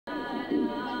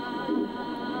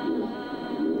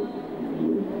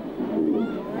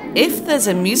If there's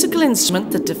a musical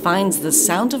instrument that defines the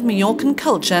sound of Majorcan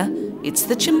culture, it's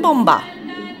the Ximbomba,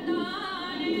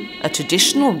 a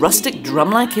traditional rustic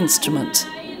drum-like instrument.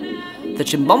 The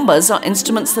Ximbombas are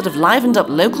instruments that have livened up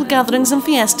local gatherings and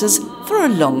fiestas for a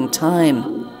long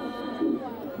time.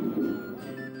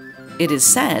 It is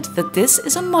said that this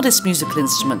is a modest musical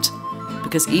instrument,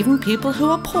 because even people who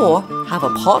are poor have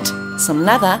a pot, some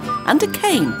leather and a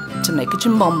cane to make a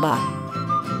Ximbomba.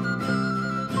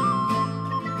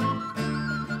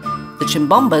 The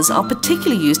Ximbombas are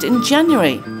particularly used in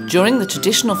January, during the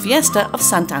traditional fiesta of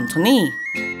Sant Antoni.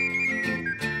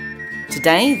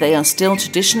 Today they are still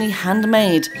traditionally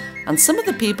handmade, and some of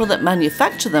the people that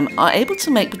manufacture them are able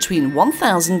to make between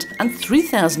 1,000 and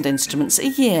 3,000 instruments a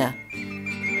year.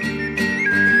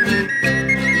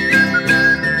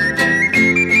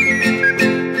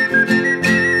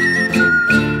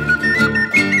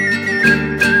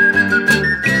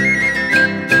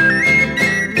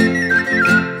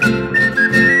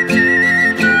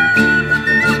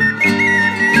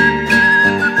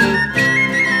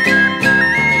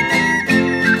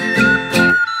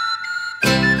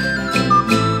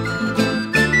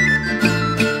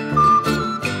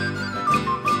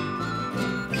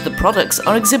 The products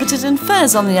are exhibited in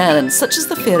fairs on the island, such as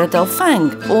the Feira del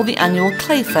Fang or the annual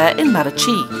Clay Fair in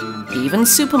Marachi. Even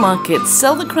supermarkets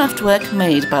sell the craftwork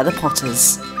made by the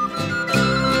potters.